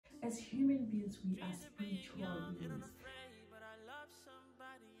as human beings, we are spiritual beings.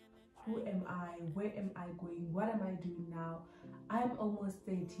 Who am I? Where am I going? What am I doing now? I'm almost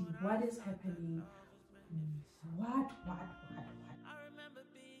 30. What is happening? What?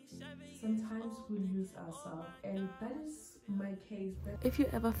 Sometimes we lose ourselves, and that is my case. If you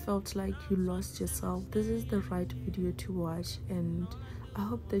ever felt like you lost yourself, this is the right video to watch, and I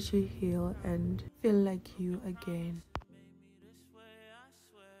hope that you heal and feel like you again.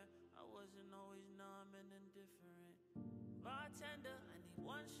 Bartender, I need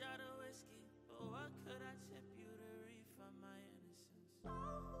one shot of whiskey, but what could I tip you to refund my innocence?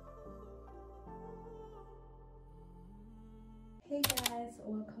 Hey guys,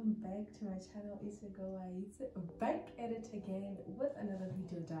 welcome back to my channel. It's your girl Oaitse, back at it again with another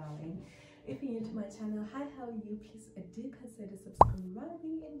video, darling. If you're new to my channel, hi, how are you? Please do consider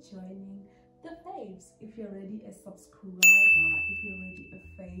subscribing and joining the faves. If you're already a subscriber, if you're already a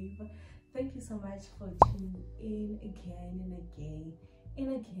fave, thank you so much for tuning in again and again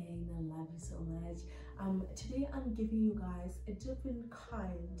and again. I love you so much. Today I'm giving you guys a different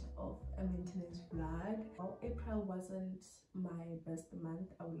kind of a maintenance vlog. Well, April wasn't my best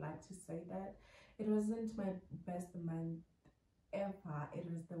month. I would like to say that it wasn't my best month ever. It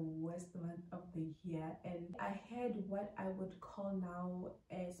was the worst month of the year, and I had what I would call now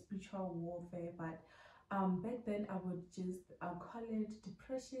a spiritual warfare, but back then I'll call it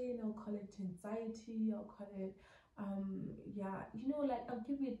depression, I'll call it anxiety, I'll call it yeah, you know, like I'll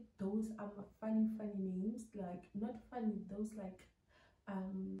give it those funny names, like not funny, those like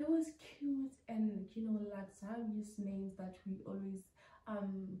those cute and, you know, luxurious names that we always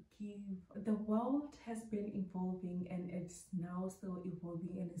give. The world has been evolving, and it's now still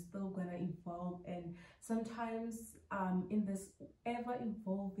evolving, and it's still gonna evolve, and sometimes in this ever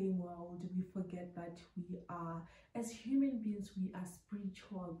evolving world we forget that we are, as human beings, we are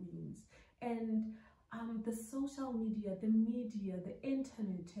spiritual beings. And the social media, the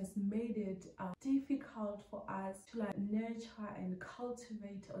internet has made it difficult for us to like nurture and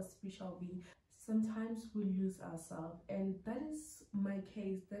cultivate a spiritual being. Sometimes we lose ourselves, and that is my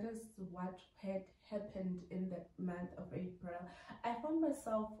case. That is what had happened in the month of April. I found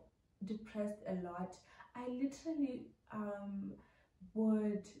myself depressed a lot. I literally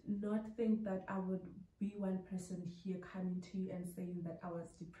would not think that I would be one person here coming to you and saying that I was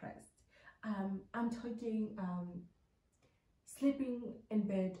depressed. I'm talking sleeping in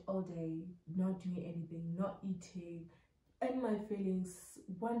bed all day, not doing anything, not eating, in my feelings,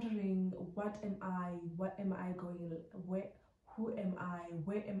 wondering what am I going, who am I,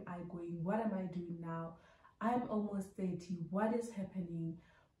 where am I going, what am I doing now? I'm almost 30. What is happening?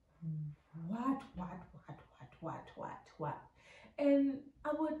 What? And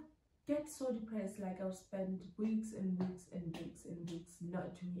I would get so depressed, like I'll spend weeks and weeks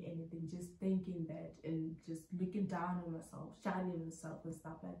not doing anything, just thinking that and just looking down on myself, shining myself and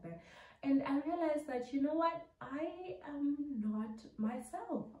stuff like that. And I realized that, you know what, I am not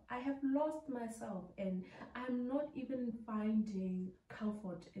myself. I have lost myself, and I'm not even finding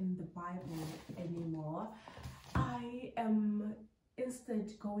comfort in the Bible anymore. I am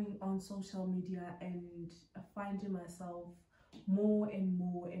instead going on social media and finding myself more and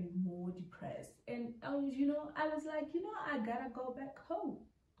more depressed. And I was like, you know, I gotta go back home.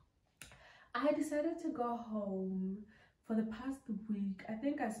 I decided to go home for the past week. I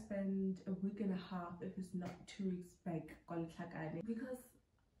think I spent a week and a half, if it's not 2 weeks back, because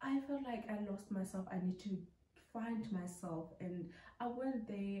I felt like I lost myself. I need to find myself, and I went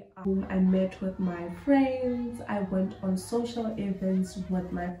there. I met with my friends. I went on social events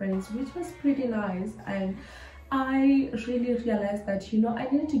with my friends, which was pretty nice, and I really realized that, you know, I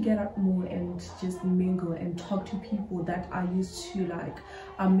needed to get out more and just mingle and talk to people that I used to like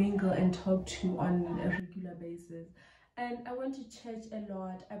mingle and talk to on a regular basis. And I went to church a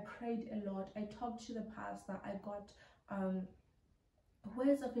lot. I prayed a lot. I talked to the pastor. I got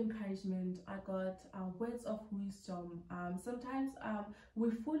words of encouragement. I got words of wisdom. Sometimes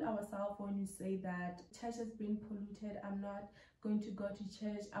we fool ourselves when we say that church has been polluted, I'm not going to go to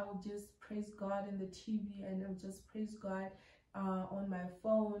church, I will just praise God in the TV, and I'll just praise God on my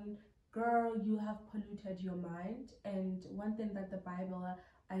phone. Girl, you have polluted your mind. And one thing that the Bible,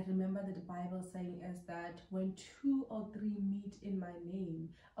 I remember that the Bible saying is that when 2 or 3 meet in my name,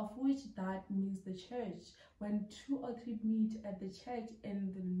 of which that means the church, when 2 or 3 meet at the church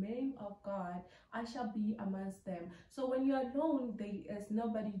in the name of God, I shall be amongst them. So when you're alone, there is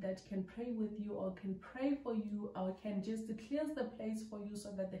nobody that can pray with you or can pray for you or can just cleanse the place for you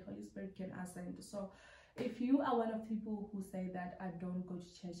so that the Holy Spirit can ascend. So if you are one of the people who say that I don't go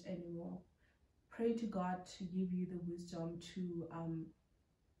to church anymore, pray to God to give you the wisdom to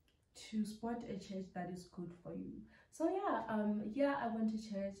to spot a church that is good for you. So yeah, I went to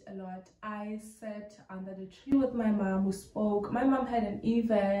church a lot. I sat under the tree with my mom who spoke. My mom had an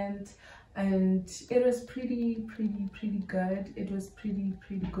event and it was pretty good. It was pretty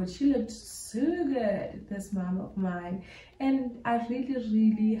good. She looked so good, this mom of mine, and I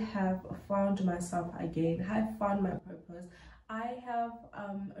really have found myself again. I have found my purpose. I have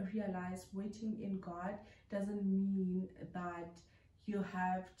realized waiting in God doesn't mean that you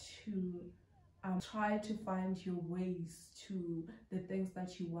have to try to find your ways to the things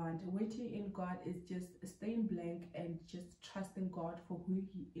that you want. Waiting in God is just staying blank and just trusting God for who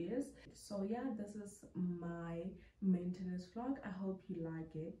He is. So yeah, this is my maintenance vlog. I hope you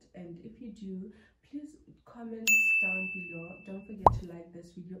like it, and if you do, please comment down below. Don't forget to like this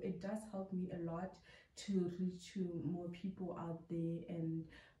video. It does help me a lot to reach to more people out there, and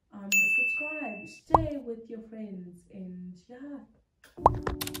subscribe, stay with your friends, and yeah.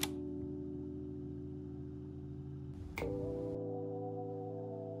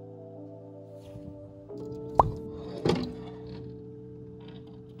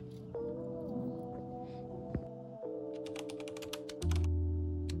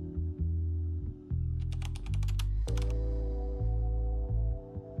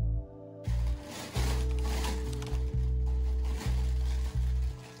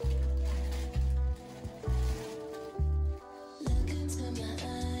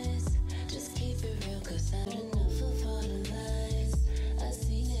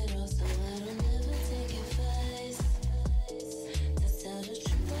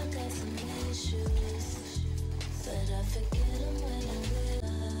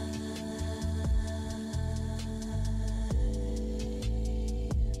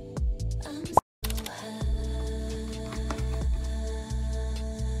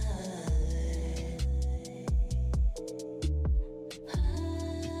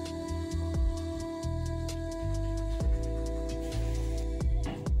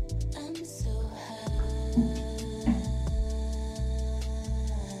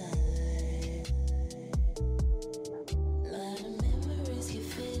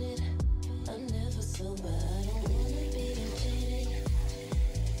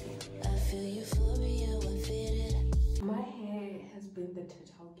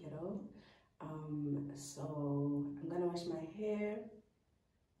 So I'm gonna wash my hair,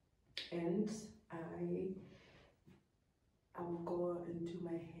 and I will go and do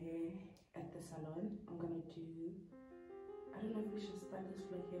my hair at the salon. I don't know if we should start this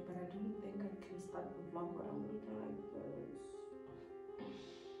vlog here, but I don't think I can start the vlog but I'm looking like this.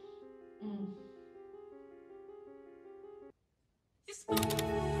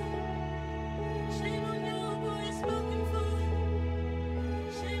 Shame on you, boy, it's spoken for.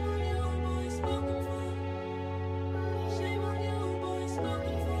 Shame on you, boy, it's spoken for. Shame on you, boy, it's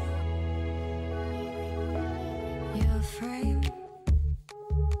spoken for. Your frame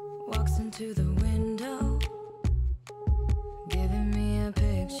walks into the window, giving me a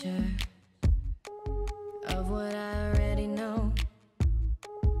picture of what I already know.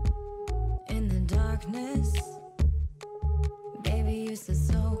 In the darkness, baby, you sit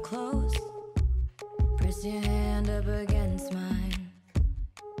so close. Press your hand up against mine,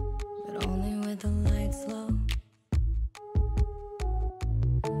 but only with the lights low.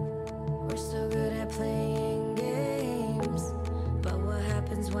 We're so good at playing games, but what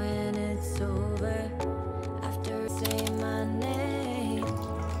happens when it's over? After saying my name,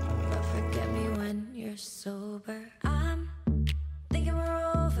 but forget me when you're sober. I'm thinking we're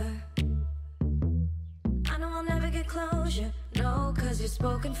over. I know I'll never get closure. No, 'cause you're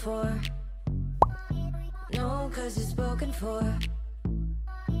spoken for. No, 'cause you're spoken for.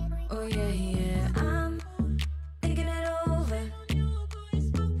 Oh yeah, I'm thinking it over.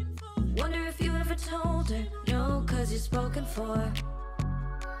 Wonder if you ever told her. No, 'cause you're spoken for.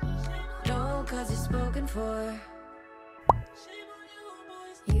 No, 'cause you're spoken for.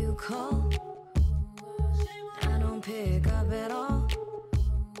 You call, I don't pick up at all.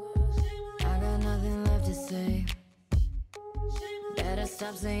 I got nothing left to say. Better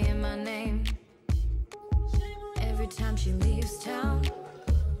stop saying my name. Every time she leaves town,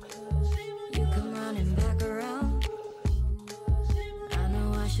 you come running back around. I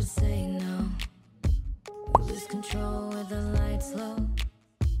know I should say no. We lose control with the lights low.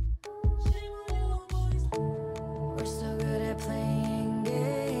 We're so good at playing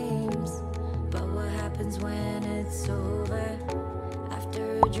games, but what happens when it's over? After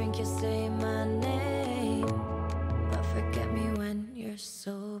a drink you say my name, but forget me when you're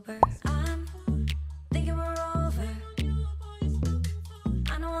sober. I'm thinking we're over.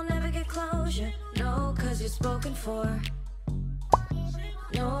 I know I'll never get closure. No, 'cause you're spoken for.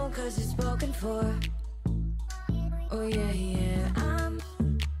 No, cause it's spoken for. Oh yeah, yeah, I'm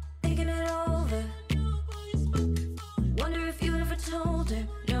thinking it over. Wonder if you ever told her.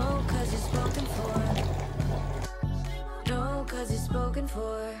 No, cause it's spoken for. No, cause it's spoken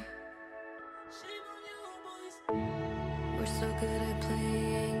for. We're so good at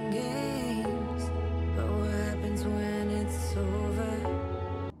playing games, but what happens when it's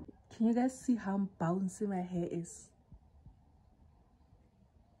over? Can you guys see how bouncy my hair is?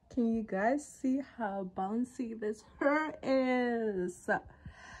 Can you guys see how bouncy this hair is?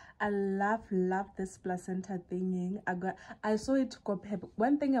 I love this placenta thingy. I saw it go pep.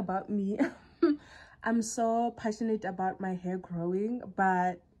 One thing about me, I'm so passionate about my hair growing,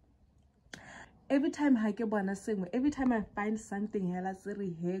 but every time I I find something hair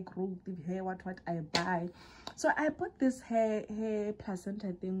growth, hair what I buy. So I bought this hair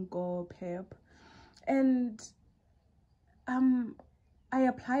placenta thing go pep, and I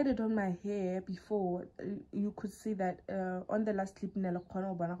applied it on my hair before. You could see that on the last clip,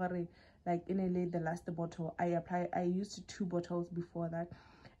 like in the last bottle, I used 2 bottles before that,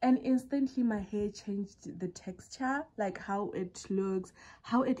 and instantly my hair changed the texture, like how it looks,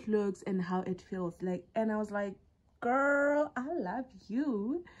 and how it feels like. And I was like, girl, I love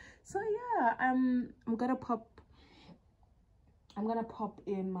you. So yeah, I'm gonna pop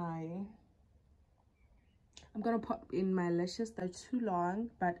in my lashes. They're too long,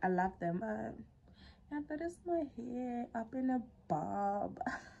 but I love them. Yeah, that is my hair up in a bob.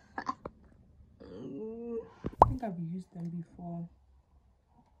 I think I've used them before.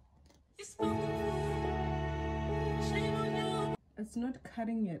 It's not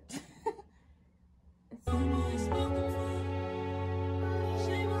cutting yet. It's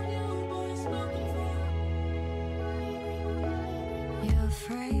Your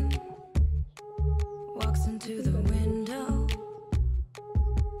frame walks into the window,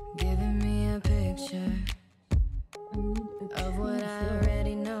 giving me a picture of what I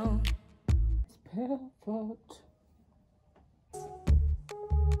already know. It's perfect.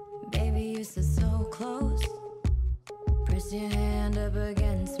 Baby, you sit so close, press your hand up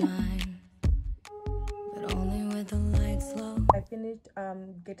against mine, but only with the lights low. I finished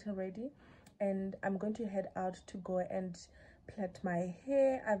getting ready, and I'm going to head out to go and plait my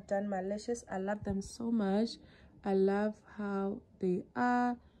hair. I've done my lashes. I love them so much. I love how they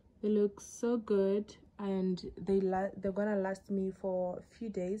are. They look so good, and they're gonna last me for a few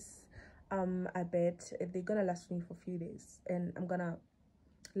days. I bet they're gonna last me for a few days, and I'm gonna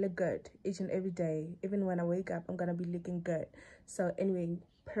look good each and every day. Even when I wake up, I'm gonna be looking good. So anyway,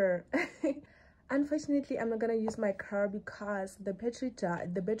 unfortunately, I'm not gonna use my car because the battery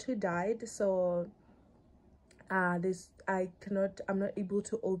died. So I'm not able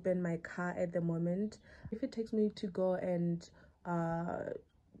to open my car at the moment. If it takes me to go and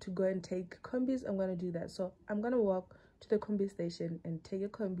take combis, I'm gonna do that. So I'm gonna walk to the combi station and take a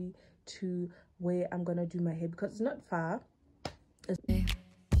combi to where I'm gonna do my hair, because it's not far.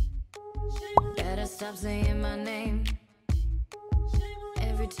 Better stop saying my name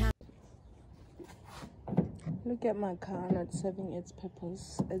every time. Look at my car not serving its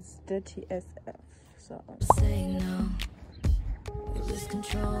purpose. It's dirty SF. So Say no, we lose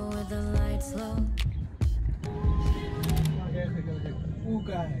control with the lights low.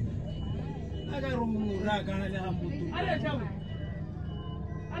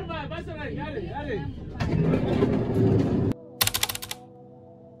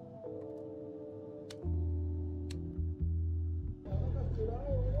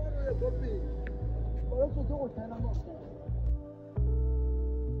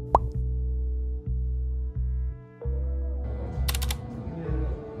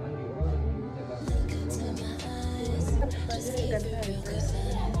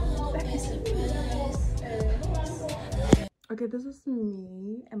 okay, this is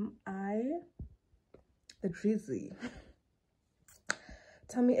me. Am I the drizzy?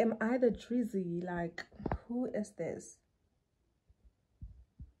 Tell me, am I the drizzy? Like, who is this?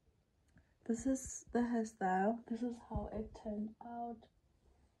 This is the hairstyle. This is how it turned out.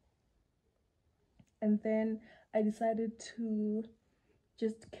 And then I decided to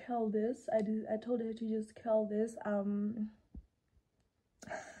just curl this. I told her to just curl this. Am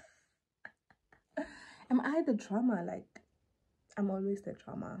I the drama? Like, I'm always the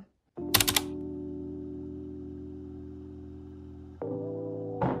drama.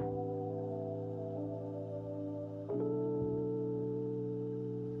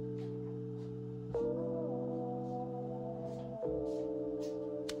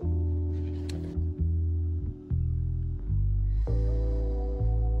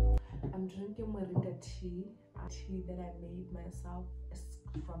 I'm drinking moringa tea that I made myself. It's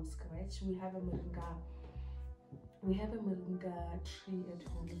from scratch. We have a moringa tree at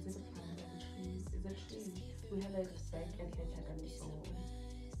home. Is it a plant or a tree? Is a tree. We have it back at Hetagan, so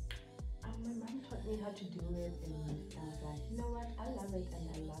my mom taught me how to do it, and I was like, you know what, I love it, and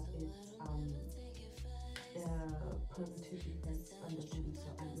I love its positive effects on the body, so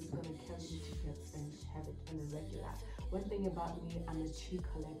I'm just gonna carry it to tips and have it on a regular. One thing about me, I'm a tea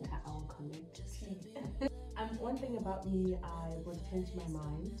collector. I will collect tea. One thing about me, I will change my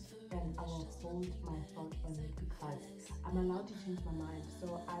mind and I will hold my thought on it because I'm allowed to change my mind.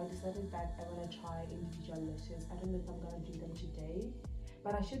 So I decided that I want to try individual lashes. I don't know if I'm gonna do them today,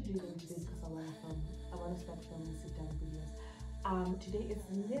 but I should do them today because I want to start filming sit-down videos. Today is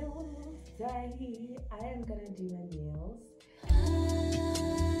nails day. I am gonna do my nails.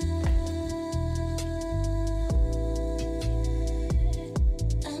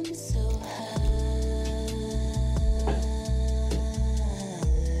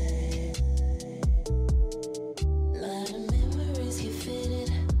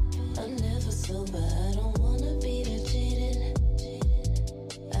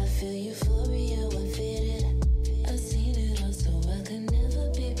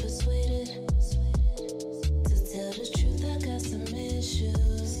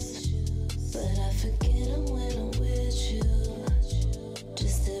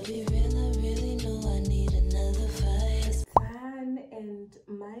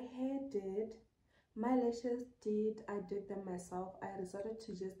 My lashes I did them myself. I resorted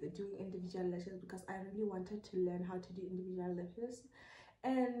to just doing individual lashes because I really wanted to learn how to do individual lashes,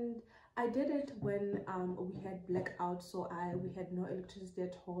 and I did it when we had blackout, so we had no electricity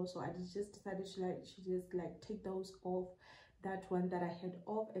at all, so I just decided to just take those off, that one that I had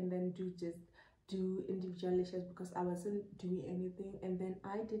off, and then do individual lashes because I wasn't doing anything. And then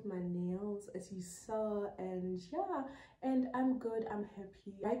I did my nails as you saw, and yeah, and I'm good, I'm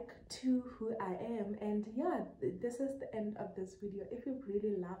happy, back to who I am. And yeah, this is the end of this video. If you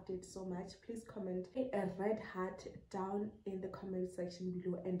really loved it so much, please comment a red heart down in the comment section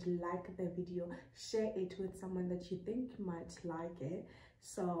below and like the video, share it with someone that you think might like it,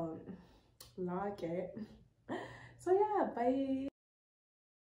 so like it. So yeah, bye.